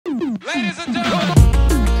Ladies and gentlemen.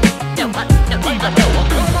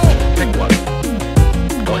 Pick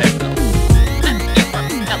one. Go ahead. Go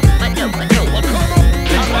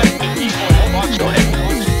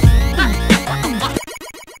ahead.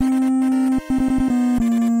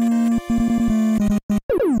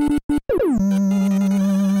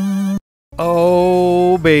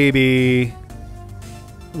 Oh, baby.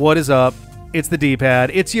 What is up? It's the D-pad.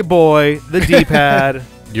 It's your boy, the D-pad,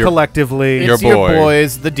 collectively. It's your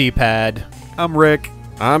boys, the D-pad. I'm Rick.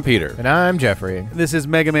 I'm Peter. And I'm Jeffrey. This is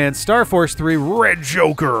Mega Man Star Force 3 Red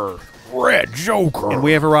Joker. Red Joker. And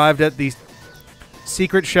we have arrived at the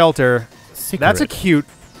secret shelter. That's a cute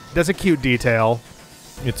detail.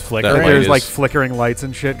 It's flickering. Like there's like flickering lights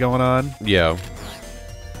and shit going on. Yeah.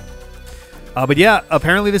 But yeah,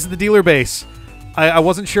 apparently this is the dealer base. I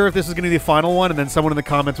wasn't sure if this was going to be the final one, and then someone in the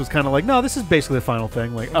comments was kind of like, no, this is basically the final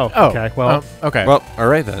thing. Like, okay, well. Okay. Well, all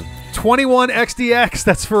right then. 21 XDX,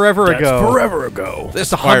 that's forever ago. That's forever ago.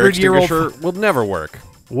 This fire 100-year-old extinguisher will never work.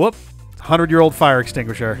 Whoop. 100-year-old fire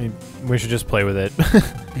extinguisher. We should just play with it.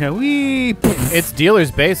 Yeah, we. It's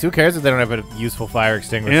dealer's base. Who cares if they don't have a useful fire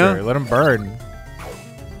extinguisher? Yeah. Let them burn.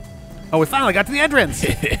 Oh, we finally got to the entrance.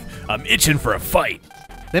 I'm itching for a fight.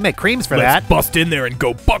 They make creams for Let's that. bust in there and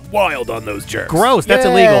go buck wild on those jerks. Gross, that's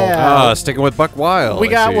Yeah. illegal. Ah, sticking with Buck Wild. We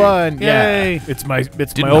I got see. one. Yay. Yeah. It's my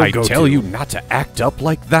Didn't old I go-to. tell you not to act up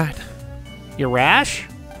like that? You rash?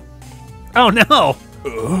 Oh, no.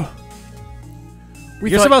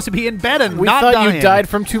 You're supposed to be in bed and We not thought dying. you died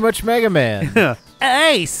from too much Mega Man.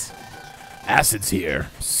 Ace. Acid's here.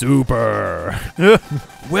 Super.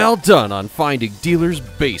 Well done on finding dealer's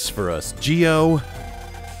base for us, Geo.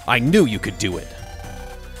 I knew you could do it.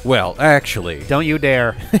 Well, actually, Don't you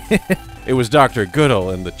dare. it was Dr. Goodall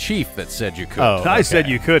and the chief that said you could. Oh. I said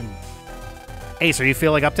you couldn't. Ace, are you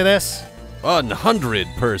feeling up to this?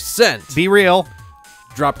 100%. Be real.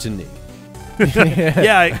 Drop to knee.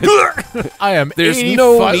 Yeah. I am There's 85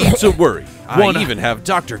 no need to worry. One- I even have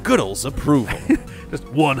Dr. Goodall's approval. Just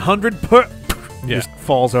 100 per. Just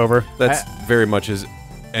falls over. That's very much his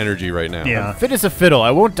energy right now. Yeah. Fit as a fiddle.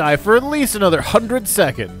 I won't die for at least another 100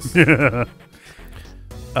 seconds.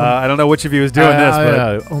 I don't know which of you is doing this,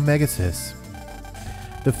 but Omegasis.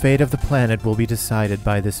 The fate of the planet will be decided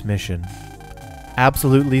by this mission.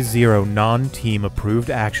 Absolutely zero non-team approved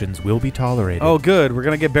actions will be tolerated. oh, good. We're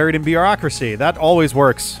gonna get buried in bureaucracy. That always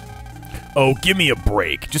works. Oh, give me a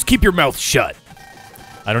break. Just keep your mouth shut.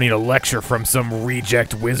 I don't need a lecture from some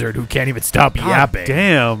reject wizard who can't even stop yapping.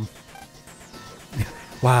 Damn.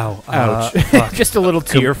 Wow. Ouch. Fuck. Just a little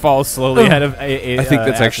tear falls slowly out of I think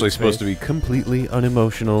that's actually supposed to be completely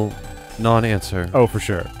unemotional non-answer. Oh, for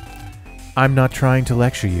sure. I'm not trying to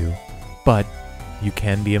lecture you, but you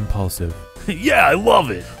can be impulsive. Yeah, I love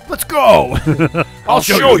it. Let's go. I'll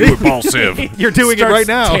show you, Impulsive. You're doing it right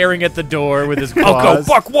now. Tearing at the door with his I'll claws.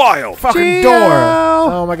 go buck wild. Fucking Geo! door.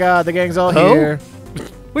 Oh my god, the gang's all Who? here.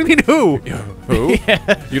 What do you mean who? Who?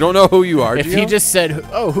 You don't know who you are, If Gio? he just said,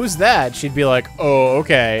 "Oh, who's that?" she'd be like, "Oh,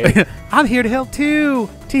 okay." I'm here to help too.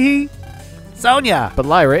 Tee. Sonia. But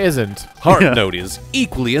Lyra isn't. Heart Yeah. Note is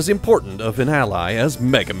equally as important of an ally as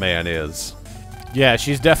Mega Man is. Yeah,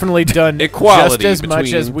 she's definitely done Equality just as between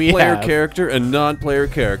much as we player have. character and non-player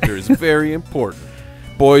character is very important.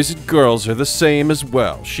 Boys and girls are the same as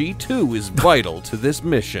well. She too is vital to this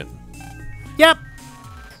mission. Yep.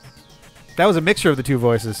 That was a mixture of the two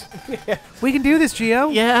voices. We can do this, Geo.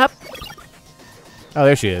 Yep. Oh,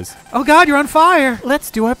 there she is. Oh God, you're on fire.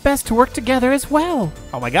 Let's do our best to work together as well.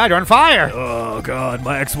 Oh my God, you're on fire. Oh, God,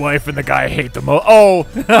 my ex-wife and the guy I hate the most. Oh,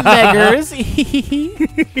 Beggars.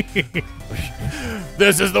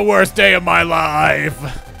 this is the worst day of my life.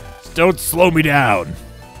 Don't slow me down.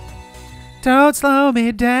 Don't slow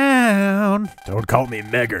me down. Don't call me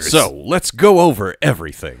Meggers. So, let's go over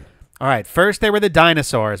everything. All right, first they were the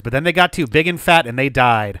dinosaurs, but then they got too big and fat and they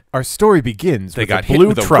died. Our story begins They with got a hit blue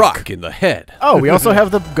with a truck. rock in the head. Oh, we also have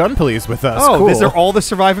the gun police with us. Oh, cool. these are all the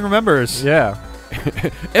surviving members. Yeah.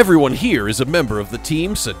 Everyone here is a member of the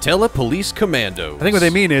Team Satella Police Commandos. I think what they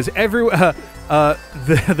mean is the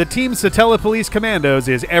Team Satella Police Commandos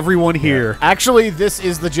is everyone here. Actually, this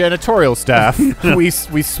is the janitorial staff. we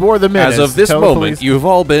swore them in. As of this Satella moment, Police. you have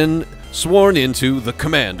all been sworn into the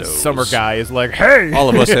Commandos. Summer guy is like, hey, All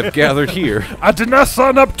of us have gathered here I did not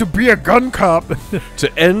sign up to be a gun cop.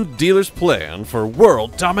 to end Dealer's plan for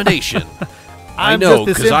world domination. I I'm know,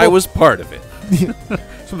 just a because I simple- was part of it.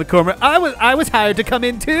 From the corner, I was hired to come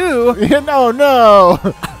in too. no, no.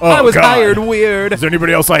 I was God. hired weird. Is there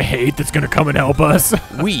anybody else I hate that's going to come and help us?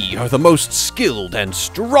 We are the most skilled and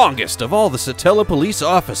strongest of all the Satella police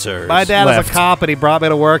officers. My dad was Left. a cop and he brought me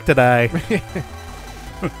to work today.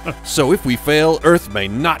 So if we fail, Earth may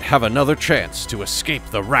not have another chance to escape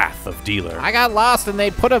the wrath of Dealer. I got lost and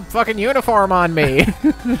they put a fucking uniform on me.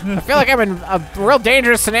 I feel like I'm in a real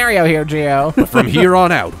dangerous scenario here, Geo. From here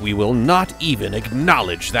on out, we will not even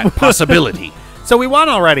acknowledge that possibility. So we won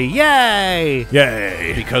already. Yay!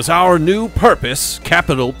 Yay. Because our new purpose,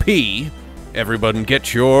 capital P, everyone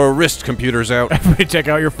get your wrist computers out, Everybody check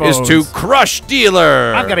out your phones. is to crush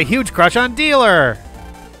Dealer. I've got a huge crush on Dealer.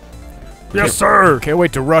 Yes, sir. Can't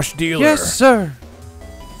wait to rush Dealer. Yes, sir.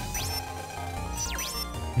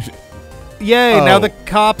 Yay! Oh. Now the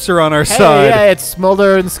cops are on our Hey, side. yeah, it's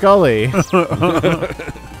Smolder and Scully.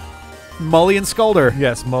 Mully and Scolder.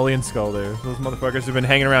 Yes, Mully and Scully. Those motherfuckers have been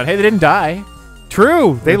hanging around. Hey, they didn't die.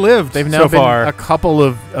 True. They lived. They've now so been far. a couple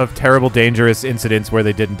of terrible, dangerous incidents where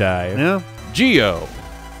they didn't die. Yeah. Geo,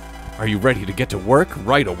 are you ready to get to work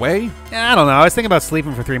right away? I don't know. I was thinking about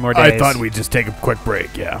sleeping for 3 more days. I thought we'd just take a quick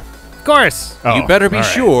break, yeah. Of course. Oh, You better be all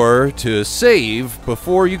right. sure to save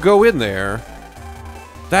before you go in there.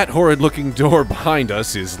 That horrid-looking door behind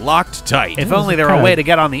us is locked tight. If only there were a way to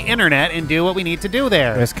get on the internet and do what we need to do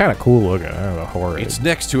there. It's kind of cool looking. I don't know, horrid. It's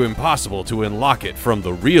next to impossible to unlock it from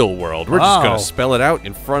the real world. We're just Oh. going to spell it out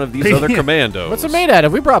in front of these other commandos. What's it made out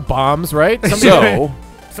of? We brought bombs, right? So,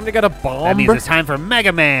 Somebody got a bomb That means it's time for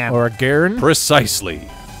Mega Man. or a Garen. precisely.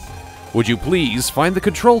 Would you please find the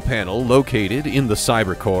control panel located in the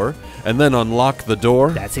cyber core and then unlock the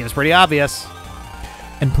door? That seems pretty obvious.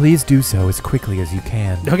 And please do so as quickly as you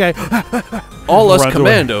can. Okay. All us Runs away.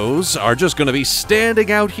 commandos are just going to be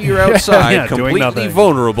standing out here outside, Yeah, doing completely nothing.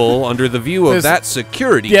 vulnerable under the view of There's- that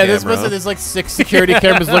security Yeah, camera. there's like 6 security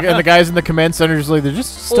cameras looking, and the guys in the command center just like they're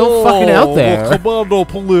just still fucking out there. Commando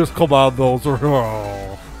police commandos.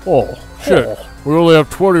 Oh, shit. We only have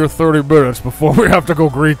 20 or 30 minutes before we have to go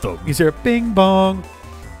greet them. You hear bing bong.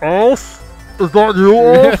 Alf? Is that you,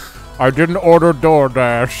 Alf? I didn't order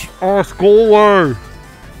DoorDash. Alf, go away.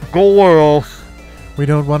 Go away, Alf. We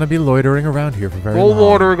don't want to be loitering around here for very Go long.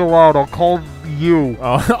 watering around. I'll call you.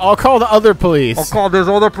 I'll call the other police. I'll call there's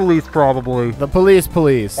other police probably. The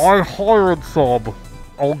police. I hired some.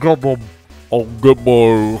 I'll get them. I'll get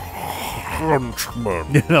my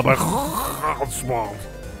henchman.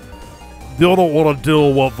 You don't want to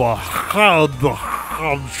deal with the henchman.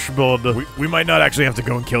 We might not actually have to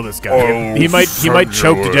go and kill this guy. Oh, he might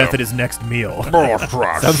choke to senor. death at his next meal.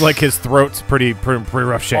 Sounds like his throat's pretty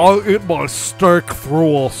rough shape. I'll eat my steak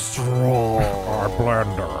through a straw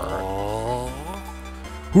blender.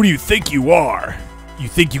 Who do you think you are? You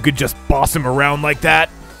think you could just boss him around like that?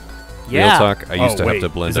 Real talk, I used to have wait, to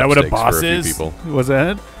blend is up that what a steaks boss for a few is? people. Was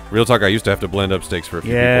that? Real talk, I used to have to blend up steaks for a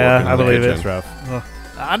few Yeah, people. I believe it's it. rough.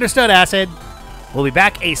 Understood, Acid. We'll be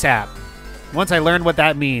back ASAP. Once I learn what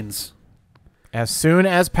that means. As soon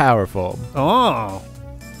as powerful. Oh.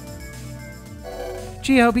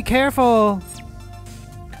 Geo, be careful.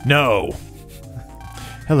 No.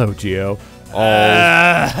 Hello, Geo.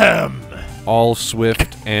 All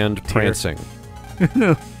swift and prancing.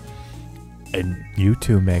 And you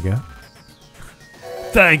too, Mega.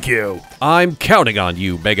 Thank you. I'm counting on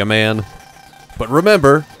you, Mega Man. But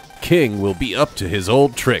remember, King will be up to his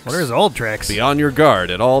old tricks. What are his old tricks? Be on your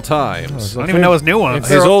guard at all times. I don't even know his new ones.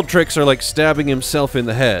 His old tricks are like stabbing himself in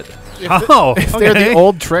the head. Oh, If okay. they're the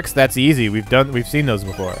old tricks, that's easy. We've seen those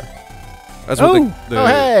before. That's what Oh. the Oh,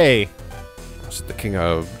 hey! was it the King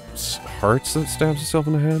of Hearts that stabs himself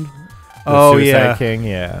in the head? The Oh, Suicide yeah. King,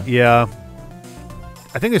 yeah. Yeah.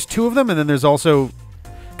 I think there's 2 of them, and then there's also,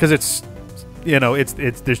 because it's,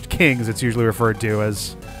 there's kings. It's usually referred to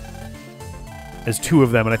as 2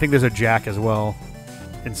 of them, and I think there's a jack as well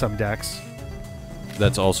in some decks.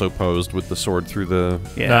 That's also posed with the sword through the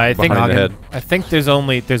Yeah, No, I think behind the head. I think there's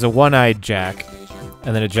a one-eyed Jack,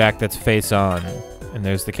 and then a Jack that's face on, and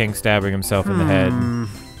there's the king stabbing himself in the head.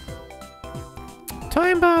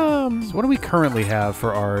 Time bombs. So what do we currently have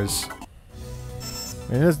for ours?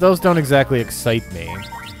 I mean, those don't exactly excite me.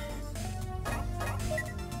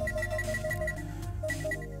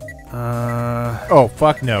 Oh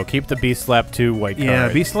fuck no! Keep the Beast Slap 2 white card.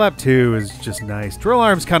 Yeah, Beast Slap 2 is just nice. Drill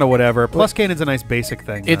Arm's kind of whatever. Plus Cannon's a nice basic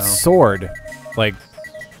thing. It's though. sword. Like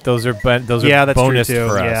those are Yeah, that's true, bonus too,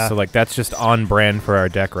 for us. yeah. So like that's just on brand for our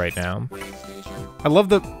deck right now. I love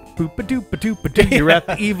the boop-a-doop-a-doop-a-doo. You're at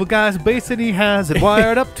the evil guy's base and he has it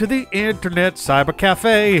wired up to the internet cyber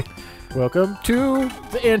cafe. Welcome to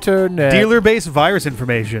the internet. Dealer-based virus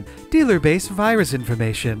information. Dealer-based virus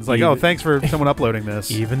information. It's like, Even- oh, thanks for someone uploading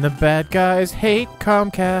this. Even the bad guys hate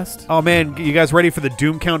Comcast. Oh, man, you guys ready for the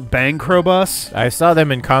Doom Count Bang Crow bus? I saw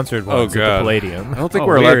them in concert once at the God. Palladium. I don't think Oh,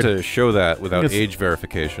 we're weird. allowed to show that without It's- age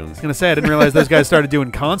verification. I was going to say, I didn't realize those guys started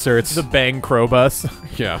doing concerts. The Bang Crow Bus.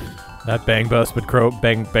 Yeah. Not Bang Bus, but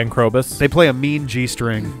Bang Krobus. They play a mean G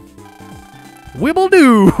string.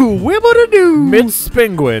 Wibble-doo! Wibble-doo! Mince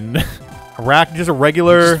Penguin. Just a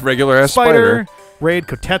regular... Just regular-ass spider. Raid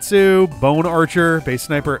Kotetsu, Bone Archer, Base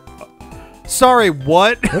Sniper. Sorry,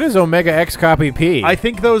 what? What is Omega X Copy P? I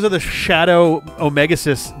think those are the Shadow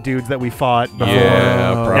Omegasis dudes that we fought before.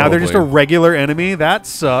 Yeah, probably. Now they're just a regular enemy. That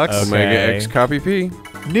sucks. Okay. Omega X Copy P.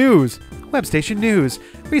 News. Web station news.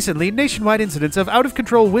 Recently, nationwide incidents of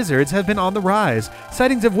out-of-control wizards have been on the rise.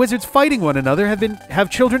 Sightings of wizards fighting one another have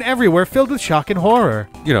children everywhere filled with shock and horror.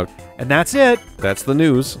 You know, And that's it. that's the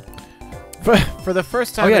news. For the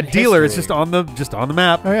first time Oh yeah, in dealer. It's history- just on the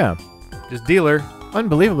map. Oh, yeah. Just dealer.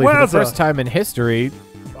 Unbelievably, for the Wowza. first time in history,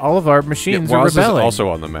 all of our machines are Wallace is rebelling. also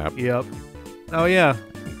on the map. Yep. Oh yeah.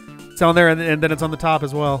 It's on there and then it's on the top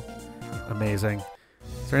as well. Amazing.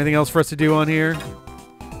 Is there anything else for us to do on here?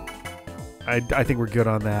 I think we're good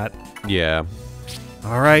on that. Yeah.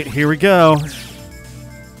 All right, here we go.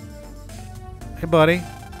 Hey, buddy.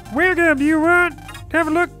 Welcome. Do you want to have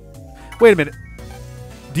a look? Wait a minute.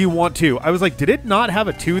 Do you want to? I was like, did it not have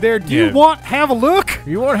a 2 there? Do you Yeah. want have a look?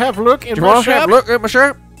 You want to have a look in Do you my want to have shop? a look at my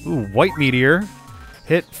shirt? Ooh, white meteor.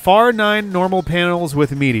 Hit far 9 normal panels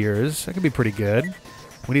with meteors. That could be pretty good.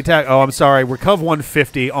 When you attack, oh, I'm sorry. Recov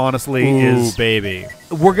 150, honestly, Ooh, is baby.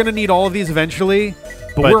 we're gonna need all of these eventually,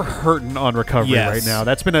 but But- we're hurting on recovery Yes. right now.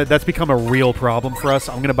 That's become a real problem for us.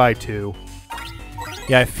 I'm gonna buy 2.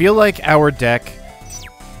 Yeah, I feel like our deck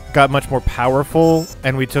got much more powerful,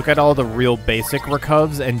 and we took out all the real basic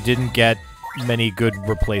recovs and didn't get many good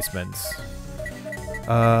replacements.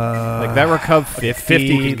 Like that recov 50,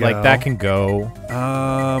 50 can like go. that can go.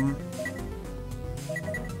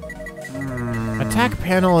 Attack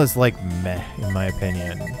panel is like meh, in my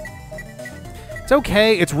opinion. It's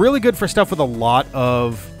okay. It's really good for stuff with a lot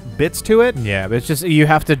of bits to it. Yeah, but it's just you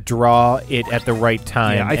have to draw it at the right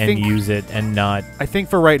time Yeah, I and think- use it and not. I think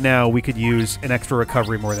for right now we could use an extra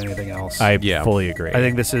recovery more than anything else. I Yeah. fully agree. I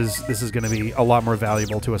think this is going to be a lot more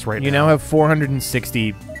valuable to us right you now. now have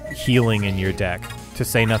 460 healing in your deck, to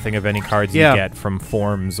say nothing of any cards Yeah. you get from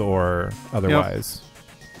forms or otherwise.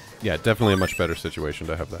 Yeah, definitely a much better situation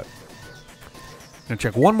to have that. Gonna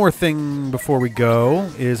check one more thing before we go.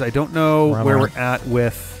 Is I don't know Where am where I? we're at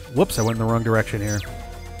with. Whoops, I went in the wrong direction here.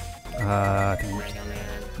 I think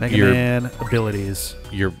Mega Your- Man abilities.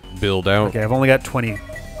 Your build out. Okay, I've only got 20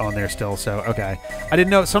 on there still, so okay. I didn't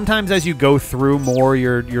know. Sometimes as you go through more,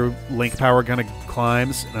 your link power kind of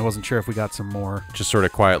climbs, and I wasn't sure if we got some more. Just sort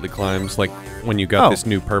of quietly climbs. Like when you got Oh. this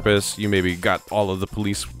new purpose, you maybe got all of the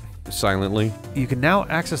police silently. You can now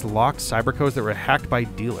access locked cyber codes that were hacked by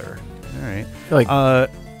dealer. All right. I feel like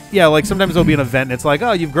Yeah, like sometimes there'll be an event and it's like,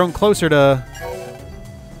 oh, you've grown closer to...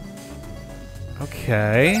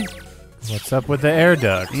 Okay. what's up with the air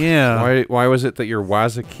duct? Yeah. Why was it that your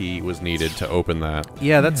Waza key was needed to open that?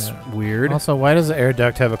 Yeah, that's weird. Also, why does the air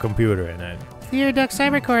duct have a computer in it? The air duct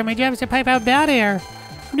cybercore. My job is to pipe out bad air.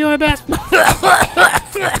 I'm doing my best.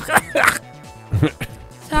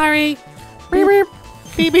 Sorry. Beep, beep.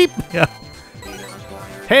 Beep, beep. Yeah.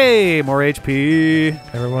 Hey, more HP.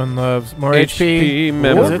 Everyone loves more HP HP.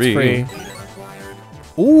 memory. It's free.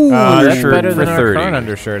 Ooh, That's undershirt better than for our 30. current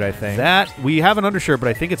undershirt, I think. that we have an undershirt, but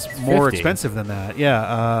I think it's more 50. expensive than that.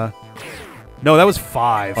 Yeah. No, that was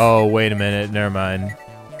 5. Oh, wait a minute. Never mind.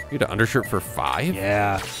 You had an undershirt for 5?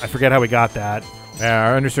 Yeah, I forget how we got that. Yeah,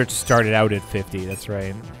 our undershirt started out at 50. That's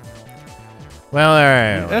right. Well, all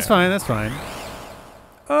right. That's fine. That's fine.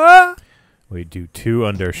 We do 2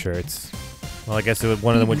 undershirts. Well, I guess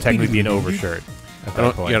one of them would technically be an overshirt at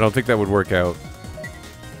that point. I don't think that would work out.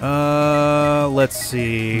 Let's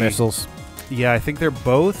see. Missiles. Yeah, I think they're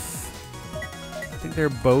both.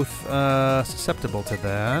 Susceptible to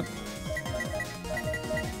that.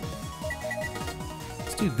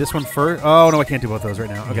 Let's do this one first. Oh no, I can't do both those right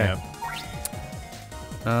now. Okay.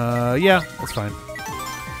 Yeah. Yeah, that's fine.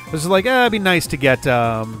 This is like, it'd be nice to get.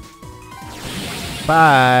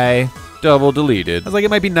 Bye. Double deleted. I was like, it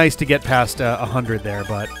might be nice to get past 100 there,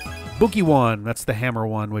 but Bookie one. That's the hammer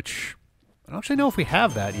one, which I don't actually know if we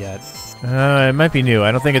have that yet. It might be new.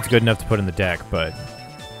 I don't think it's good enough to put in the deck, but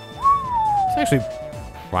it's actually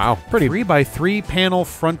Wow. pretty 3x3 panel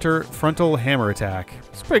frontal hammer attack.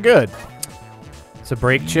 It's pretty good. It's a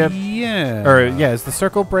break chip. Yeah. Or, yeah, is the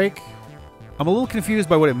circle break? I'm a little confused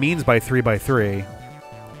by what it means by 3x3.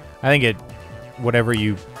 I think whatever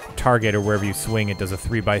you target or wherever you swing, it does a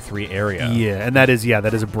 3x3 area. Yeah, and that is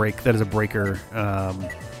a breaker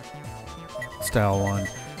style one.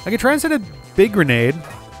 I could try and set a big grenade.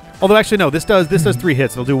 Although actually no, this does 3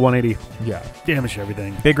 hits. It'll do 180 Yeah. damage to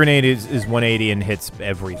everything. Big grenade is 180 and hits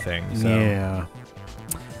everything. So. Yeah.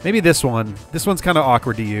 Maybe this one. This one's kind of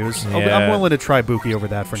awkward to use. Yeah. I'm willing to try Buki over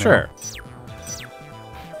that for Sure. now.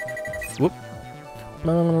 Whoop.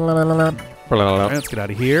 Alright, let's get out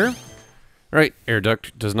of here. Right, air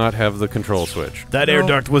duct does not have the control switch. That air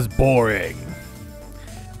duct was boring.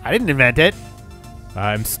 I didn't invent it.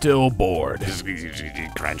 I'm still bored. Crunch,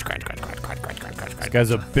 crunch, crunch, crunch, crunch, crunch, crunch, crunch, This guy's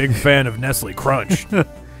a big fan of Nestle Crunch.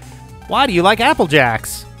 Why do you like Apple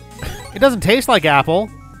Jacks? It doesn't taste like apple.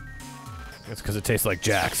 That's because it tastes like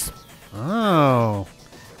Jack's. Oh.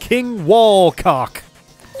 King Wallcock.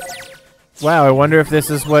 Wow, I wonder if this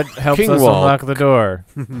is what helps King us Wall. unlock the door.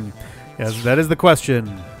 Yes, that is the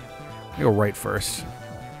question. I go right first.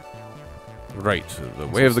 Right, the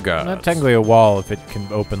way of the gods. Not technically a wall if it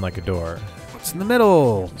can open like a door. What's in the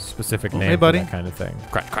middle? Specific Oh, name hey, buddy. for that kind of thing.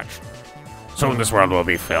 crunch, crunch. Soon this world will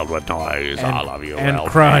be filled with noise. And- All of you and will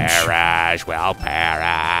crunch. perish. Will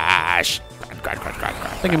perish. Crunch, crunch, crunch, crunch,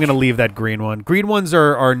 crunch. I think I'm going to leave that green one. Green ones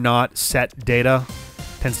are not set data.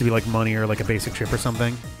 Tends to be like money or like a basic ship or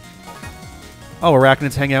something. Oh,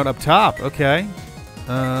 arachnids hang out up top. Okay.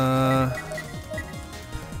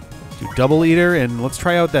 Do double eater and let's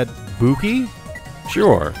try out that Buki.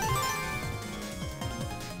 Sure.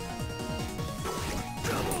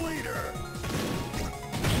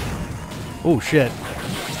 Oh, shit.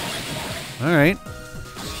 All right.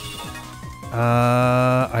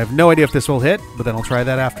 I have no idea if this will hit, but then I'll try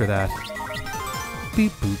that after that.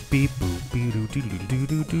 Beep boop beep boop beep doo doo doo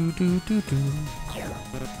doo doo doo doo doo.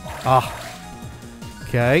 Ah.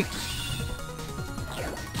 Okay.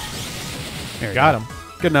 There we Got go. him.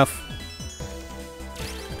 Good enough.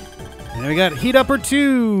 And we got Heat Upper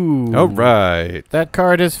 2. All right. That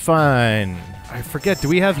card is fine. I forget. Do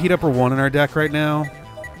we have Heat Upper 1 in our deck right now?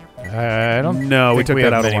 I don't No, we think took we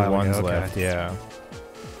that have out a many while ones ago. Okay. left. Yeah.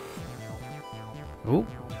 Ooh.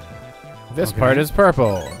 This Okay. part is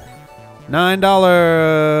purple.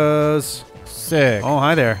 $9. Sick. Oh,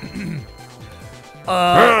 hi there.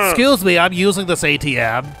 Excuse me, I'm using this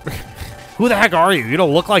ATM. Who the heck are you? You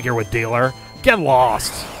don't look like you're with dealer. Get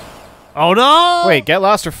lost. Oh no! Wait, get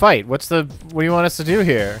lost or fight? What do you want us to do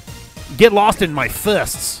here? Get lost in my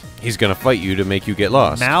fists. He's gonna fight you to make you get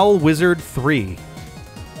lost. Mal Wizard 3.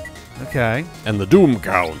 Okay. And the Doom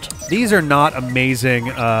Count. These are not amazing.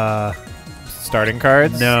 Starting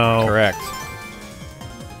cards? No. Correct.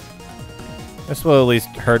 This will at least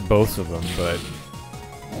hurt both of them, but...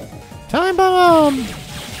 Time bomb!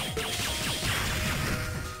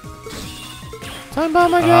 Time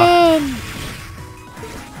bomb again!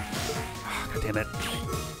 God damn it.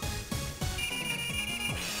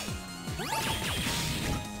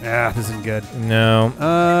 Ah, this isn't good. No.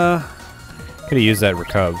 Could have used that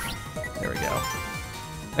recuv. There we go.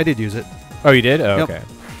 I did use it. Oh, you did? Oh, Yep. okay.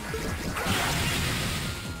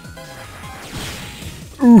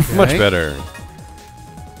 Oof. Much better.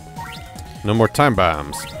 No more time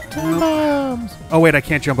bombs. Time bombs! Oh, wait, I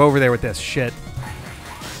can't jump over there with this. Shit.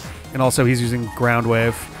 And also, he's using Ground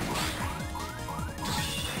Wave.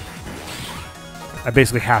 I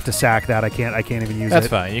basically have to sack that. I can't even use That's it.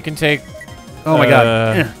 fine. You can take... Oh my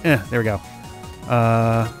god. There we go.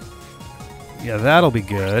 Yeah, that'll be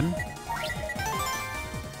good.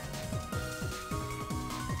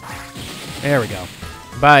 There we go.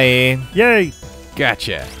 Bye. Yay!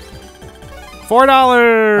 Gotcha.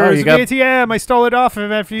 $4! Oh, you got- ATM! I stole it off of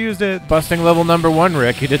him after you used it. Busting level number 1,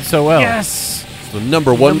 Rick. You did so well. Yes! It's the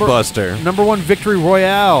number one buster. Number 1 victory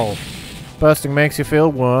royale. Busting makes you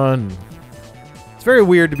feel one. It's very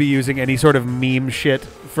weird to be using any sort of meme shit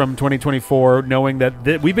from 2024, knowing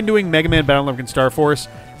that we've been doing Mega Man Battle Network and Star Force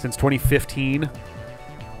since 2015.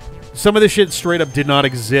 Some of this shit straight up did not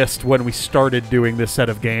exist when we started doing this set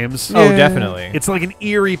of games. Oh, definitely. It's like an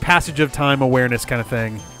eerie passage of time awareness kind of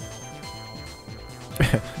thing.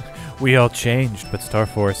 We all changed, but Star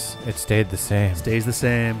Force, it stayed the same. Stays the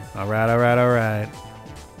same. All right, all right, all right.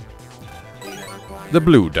 The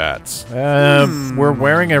blue dots. We're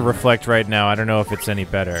wearing a Reflect right now. I don't know if it's any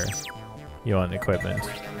better. You want equipment.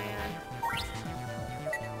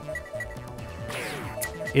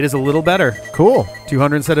 It is a little better. Cool.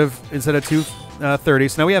 200 instead of 230.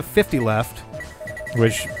 So now we have 50 left.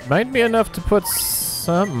 Which might be enough to put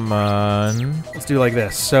something on. Let's do like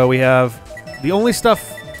this. So we have the only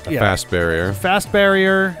stuff. A fast barrier. Fast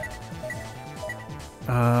barrier.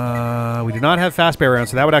 We do not have fast barrier on,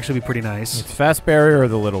 so that would actually be pretty nice. It's fast barrier or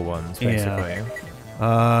the little ones, basically.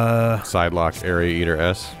 Side lock area eater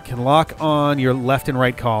S. Can lock on your left and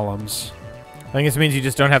right columns. I think this means you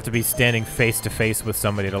just don't have to be standing face to face with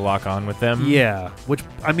somebody to lock on with them. Yeah, which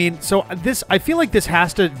I mean, so this I feel like this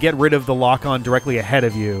has to get rid of the lock on directly ahead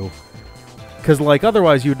of you, because like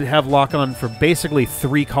otherwise you'd have lock on for basically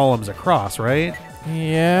 3 columns across, right?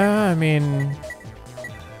 Yeah, I mean...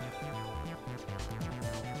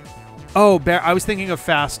 Oh, I was thinking of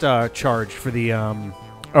fast charge for the...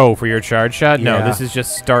 Oh, for your charge shot? No, Yeah. this is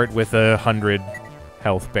just start with 100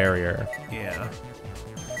 health barrier. Yeah.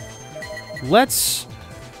 Let's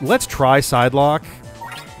try sidelock.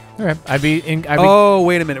 Okay. Oh,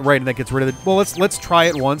 wait a minute. Right, and that gets rid of the... Well, let's try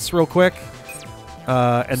it once real quick.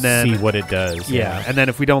 And then... see what it does. Yeah, and then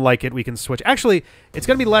if we don't like it, we can switch. Actually, it's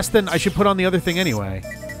going to be less than... I should put on the other thing anyway.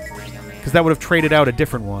 Because that would have traded out a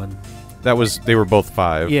different one. They were both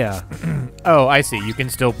 5. Yeah. Oh, I see. You can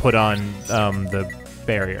still put on the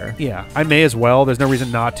barrier. Yeah. I may as well. There's no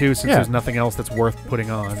reason not to, since Yeah. there's nothing else that's worth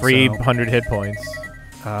putting on. Free so. 100 hit points.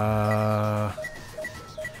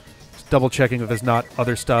 Just double checking if there's not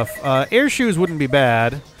other stuff. Air shoes wouldn't be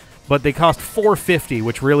bad, but they cost $450,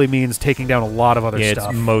 which really means taking down a lot of other Yeah,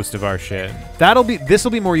 stuff. it's most of our shit. This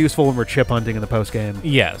will be more useful when we're chip hunting in the post game.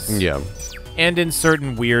 Yes. Yeah. And in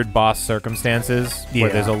certain weird boss circumstances Yeah.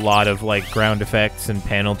 where there's a lot of like ground effects and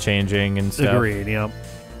panel changing and stuff. Agreed. Yep.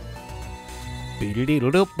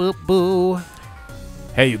 Boo.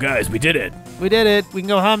 Hey, you guys, we did it. We did it. We can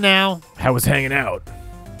go home now. How was hanging out?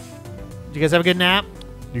 Did you guys have a good nap?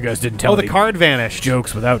 You guys didn't tell Oh, the me card vanished.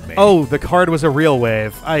 jokes without me. Oh, the card was a real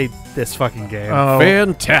wave. This fucking game. Oh,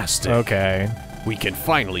 Fantastic. okay. We can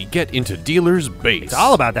finally get into dealer's base. It's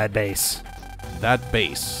all about that bass. that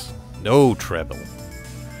bass. No treble.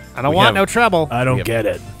 I don't We want have- no trouble. I don't Yep. get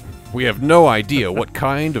it. We have no idea what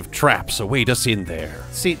kind of traps await us in there.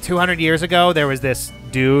 See, 200 years ago, there was this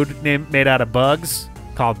dude made out of bugs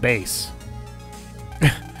called Bass.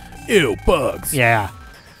 Ew, bugs. Yeah.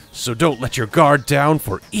 So don't let your guard down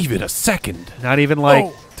for even a second. Not even like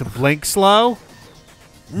Oh. to blink slow.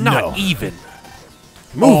 Not No. even.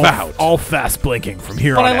 Move all, out. All fast blinking from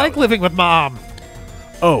here But on I like out. living with Mom.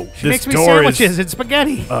 Oh, She this makes me door sandwiches is. and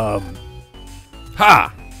spaghetti.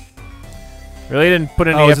 Ha! Really didn't put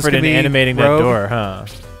any Oh, is this effort gonna in be animating that rogue? door, huh?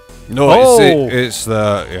 No, Oh. it's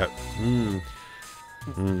the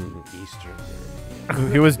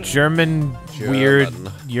Eastern. He was German, weird,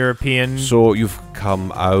 German. European. So you've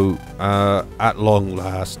come out at long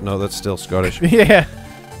last. No, that's still Scottish. yeah.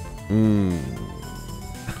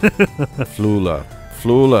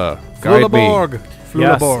 Flula, guide me. Flulaborg.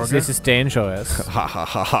 Flulaborg. Yes, this is dangerous. Ha ha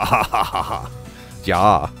ha ha ha ha ha ha.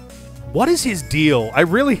 Yeah. What is his deal? I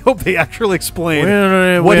really hope they actually explain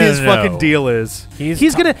We what his don't know. fucking deal is.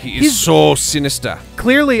 He's gonna. He is so sinister.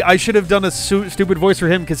 Clearly, I should have done a stupid voice for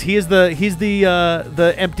him because he's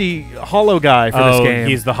the empty hollow guy for this game.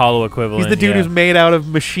 He's the hollow equivalent. He's the dude yeah. who's made out of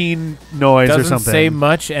machine noise doesn't or something. say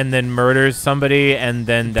much and then murders somebody and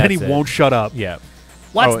then that's then he it. won't shut up. Yeah.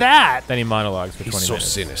 What's Oh, that? Then he monologues for He's 20 so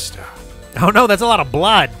minutes. sinister. Oh no, that's a lot of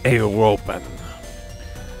blood. European.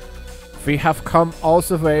 We have come all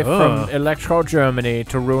the way Oh. from Electro Germany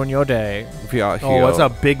to ruin your day. We are here Oh, it's a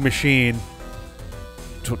big machine.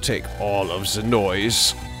 to take all of the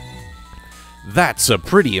noise. That's a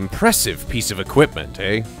pretty impressive piece of equipment,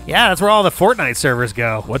 eh? Yeah, that's where all the Fortnite servers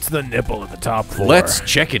go. What's the nipple at the top for? Let's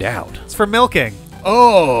check it out. It's for milking.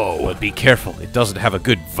 Oh, but be careful. It doesn't have a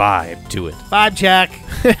good vibe to it. Vibe check.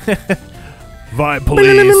 Vibe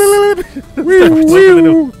police.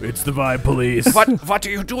 It's the vibe police. What are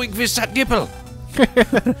you doing with that nipple?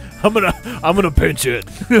 I'm gonna pinch it.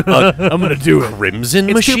 I'm gonna do it. Crimson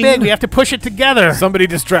It's machine? too big. We have to push it together. Somebody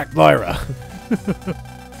distract Lyra.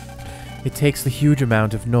 It takes the huge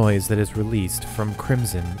amount of noise that is released from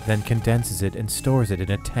Crimson, then condenses it and stores it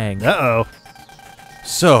in a tank. Uh-oh.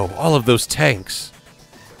 So, all of those tanks,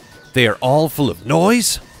 they are all full of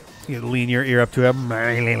noise? You lean your ear up to him.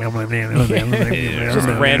 Just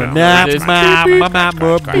random noises.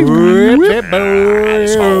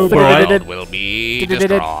 This whole world will be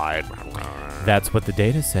destroyed. That's what the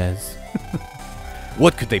data says.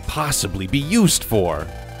 What could they possibly be used for?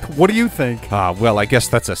 What do you think? Well, I guess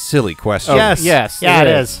that's a silly question. yes. yes, Yeah, it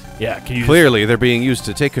it is. is. Yeah, can you? Clearly, they're being used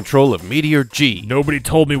to take control of Meteor G. Nobody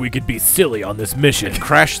told me we could be silly on this mission.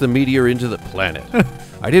 Crash the meteor into the planet.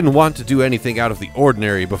 I didn't want to do anything out of the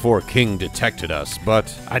ordinary before King detected us,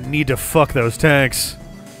 but I need to fuck those tanks.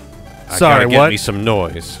 I Sorry, gotta get what? me some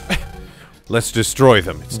noise. Let's destroy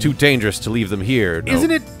them. It's too dangerous to leave them here. No.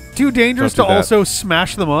 Isn't it too dangerous to Don't do that. also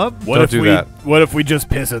smash them up? What Don't if do we? that. What if we just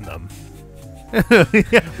piss in them?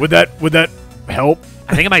 Would that help?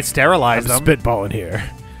 I think it might sterilize I'm them. spitballing here.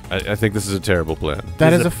 I think this is a terrible plan.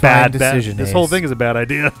 That This is a fine decision. This Ace. whole thing is a bad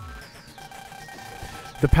idea.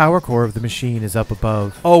 The power core of the machine is up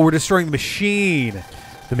above. Oh, we're destroying the machine.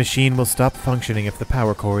 The machine will stop functioning if the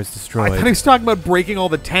power core is I destroyed. thought he was talking about breaking all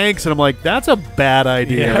the tanks, and I'm like, that's a bad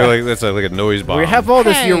idea. I feel like that's like a noise bomb. We have all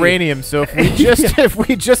this Hey. uranium, so if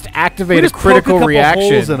we just activate We a just poke a critical couple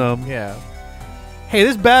reaction, holes in 'em. yeah, Hey,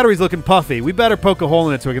 this battery's looking puffy. We better poke a hole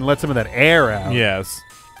in it so we can let some of that air out. yes.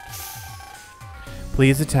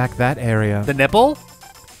 Please attack that area. The nipple?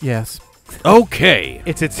 Yes. Okay.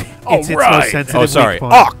 It's its right. most sensitive Oh, sorry. weak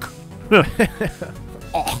point.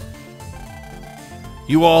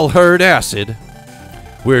 You all heard acid.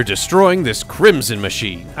 We're destroying this crimson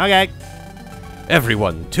machine. Okay.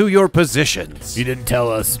 Everyone, to your positions. You didn't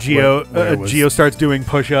tell us. Geo starts doing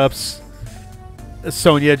push-ups.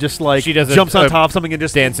 Sonya just like She does jumps a on top of something and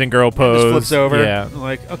just Dancing girl just pose. flips over. Yeah.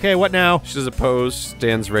 Like, okay, what now? She does a pose,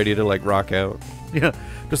 stands ready to like rock out. Yeah,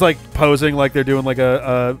 just like posing like they're doing like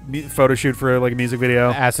a photo shoot for like a music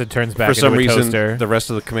video. Acid turns back For some into a reason, toaster. the rest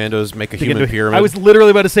of the commandos make a They can human do- pyramid. I was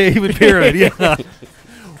literally about to say a human pyramid. Yeah,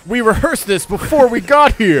 We rehearsed this before we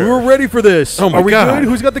got here. we were ready for this. Oh my Are we God. good?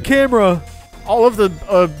 Who's got the camera? All of the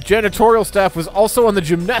janitorial staff was also on the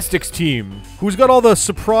gymnastics team. Who's got all the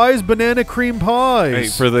surprise banana cream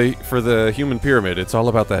pies? Hey, for the human pyramid, it's all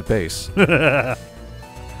about that base.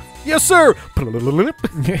 Yes, sir.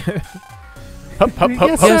 Hup, hup, hup,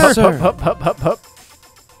 Yes, hup, sir. hup, hup, hup, hup, hup.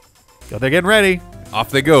 Oh, they're getting ready. Off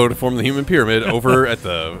they go to form the human pyramid over at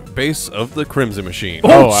the base of the crimson machine. Oh,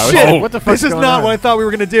 I was shit! like, what the fuck's This is going not on? what I thought we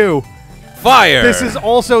were gonna do. Fire! This is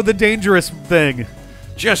also the dangerous thing.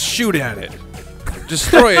 Just shoot at it.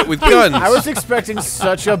 Destroy it with guns. I was expecting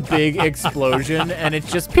such a big explosion, and it's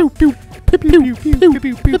just pew pew pew pew pew pew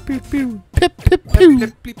pew pew pew pip pip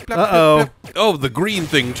pew. Uh-oh. Oh, the green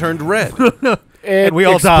thing turned red. And we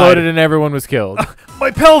all exploded, died. and everyone was killed. My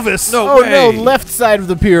pelvis. No Oh way. no! Left side of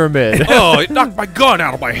the pyramid. Oh, it knocked my gun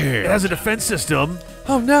out of my It hand. has a defense system.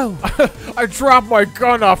 Oh no. I dropped my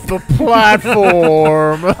gun off the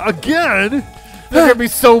platform. Again? They're gonna be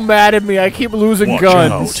so mad at me. I keep losing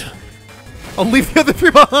guns. I'll leave the other three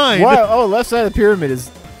behind. Wow! Oh, left side of the pyramid is.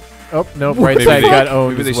 Oh no! Right Maybe side they- got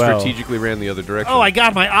owned Maybe they as well. strategically ran the other direction. Oh my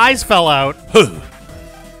god, my eyes fell out.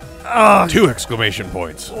 2 exclamation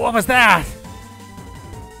points. What was that?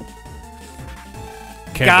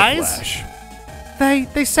 Guys?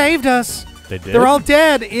 They saved us. They did. They're all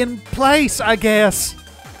dead in place, I guess.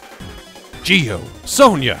 Geo,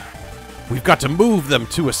 Sonya, we've got to move them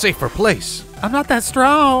to a safer place. I'm not that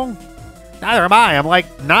strong. Neither am I. I'm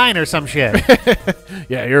like 9 or some shit.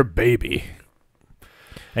 Yeah, you're a baby.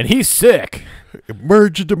 And he's sick.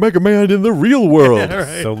 Merge into Mega Man in the real world.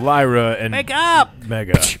 So Lyra and Wake up!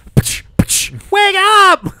 Mega. Wake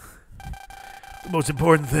up! The most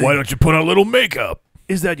important thing Why don't you put on a little makeup?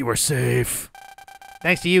 is that you are safe.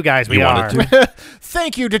 Thanks to you guys, we You are. wanted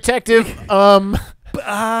Thank you, detective. I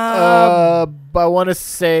want to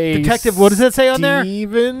say Detective, what does it say on there?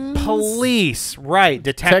 Stevens? Police. Right,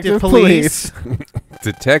 detective, Detective police.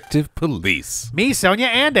 Detective Police. Me, Sonia,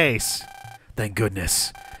 and Ace. Thank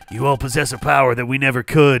goodness. You all possess a power that we never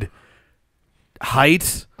could.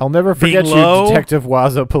 Height. I'll never Being forget you, low? Detective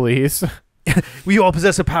Waza Police. We all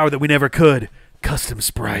possess a power that we never could. Custom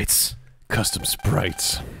sprites. Custom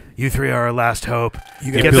sprites. You three are our last hope.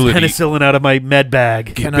 You get get the ability- penicillin out of my med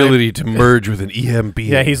bag. The ability to merge with an EMP.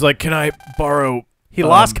 Yeah, he's like, can I borrow? He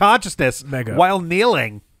lost consciousness Mega. while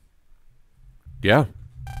kneeling. Yeah.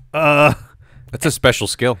 That's That's a special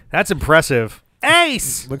skill. impressive.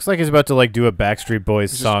 Ace! Looks like he's about to like do a Backstreet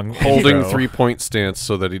Boys song. Holding intro. 3-point stance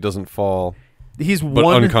so that he doesn't fall, He's but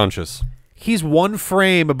one. unconscious. He's one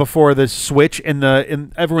frame before the switch in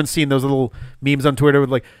everyone's seen those little memes on Twitter with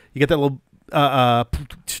like you get that little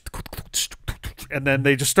and then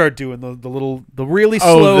they just start doing the really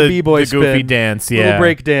slow the, b-boy the goofy spin, dance, little yeah.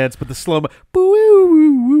 break dance, but the slow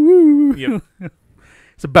mo. Yep.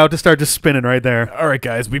 It's about to start just spinning right there. All right,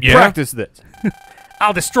 guys, we Yeah. practiced this.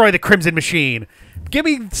 I'll destroy the Crimson Machine. Give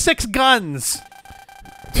me 6 guns.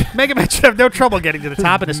 Mega Man should have no trouble getting to the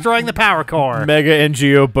top and destroying the power core. Mega and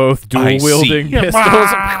Geo both I dual wielding see. pistols.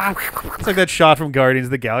 It's like that shot from Guardians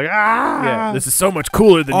of the Galaxy. Yeah, This is so much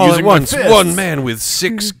cooler than All using at once, my fists. one man with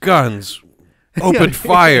 6 guns opened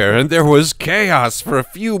fire, and there was chaos for a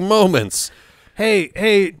few moments. Hey,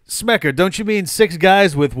 Smecker, don't you mean 6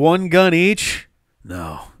 guys with 1 gun each?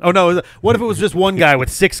 No. Oh, no. What if it was just one guy with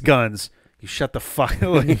 6 guns? You shut the fuck Shut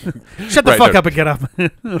the Right, fuck no. up and get up.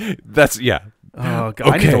 That's, yeah. Oh, God.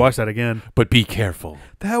 I need Okay. to watch that again. But be careful.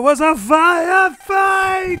 That was a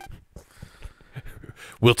firefight!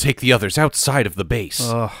 We'll take the others outside of the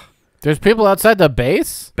base. There's people outside the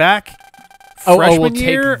base? Back Oh, freshman we'll take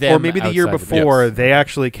year, or them maybe the year outside the before, base. they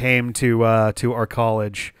actually came to our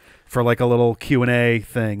college for like a little Q&A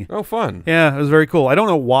thing. Oh, fun. Yeah, it was very cool. I don't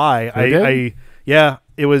know why. They did? Yeah,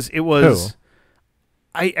 It was. Who?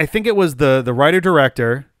 I think it was the writer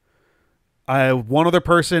director, one other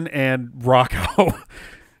person, and Rocco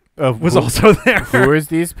was also there. Who is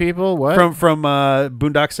these people? What? From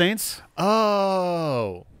Boondock Saints.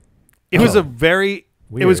 Oh. It was a very.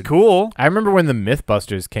 Weird. It was cool. I remember when the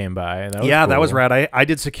Mythbusters came by. That was That was cool. rad. I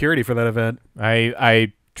did security for that event.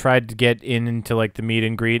 I tried to get into like the meet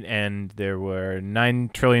and greet, and there were 9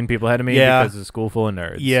 trillion people ahead of me Yeah. because it's a school full of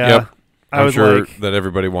nerds. Yeah. Yep. I I'm was sure like, that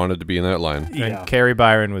everybody wanted to be in that line. yeah. And Carrie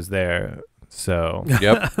Byron was there, so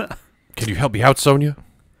Yep. Can you help me out, Sonia?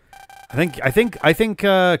 I think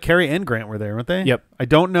Carrie and Grant were there, weren't they? Yep. I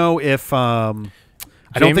don't know if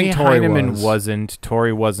I don't Jamie think Tori Heineman was.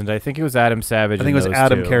 Tori wasn't. I think it was Adam Savage. I think it was and those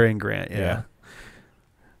Adam, two. Carrie, and Grant. Yeah.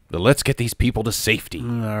 Then let's get these people to safety.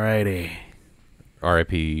 Alrighty.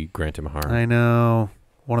 R.I.P. Grant Imahara. I know.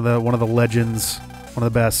 One of the legends. One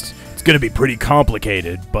of the best. It's gonna be pretty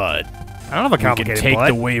complicated, but I don't know if we can complicated. take but-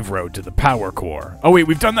 the wave road to the power core. Oh wait,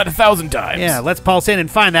 we've done that 1,000 times. Yeah, let's pulse in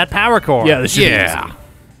and find that power core. Yeah, this should be easy.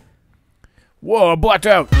 Whoa, I blacked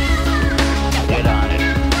out. Get on it.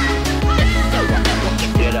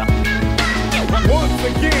 Get up. Once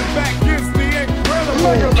again, back is the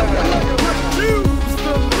incredible. Refuse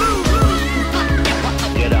to lose.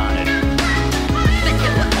 Get on it.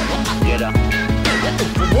 Get up.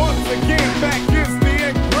 Once again, back is the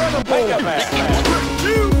incredible.